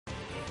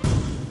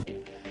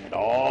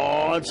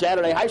On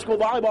Saturday, high school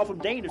volleyball from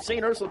Dane and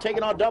St. Ursula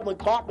taking on Dublin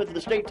Coffman for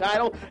the state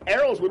title.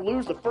 Arrows would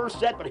lose the first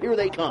set, but here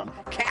they come.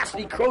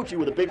 Cassidy Croce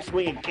with a big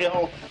swing and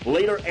kill.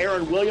 Later,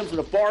 Aaron Williams in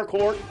the far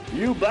court.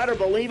 You better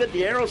believe it.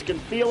 The Arrows can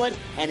feel it.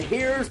 And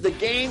here's the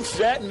game,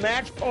 set, and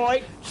match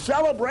point.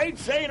 Celebrate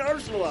St.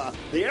 Ursula.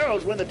 The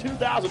Arrows win the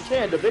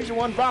 2010 Division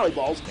I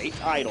volleyball state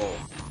title.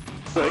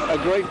 A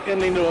great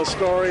ending to a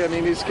story. I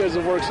mean, these kids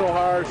have worked so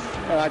hard,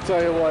 and I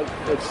tell you what,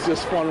 it's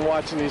just fun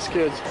watching these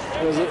kids.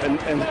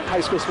 And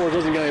high school sports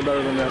doesn't get any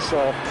better than this, so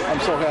I'm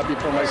so happy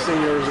for my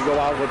seniors to go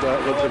out with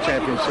the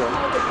championship.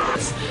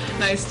 It's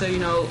nice to,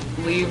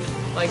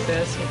 leave like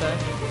this with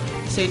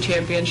a state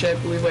championship.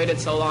 We've waited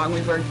so long.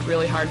 We've worked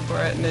really hard for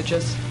it, and it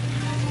just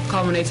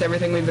culminates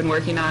everything we've been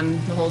working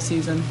on the whole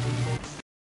season.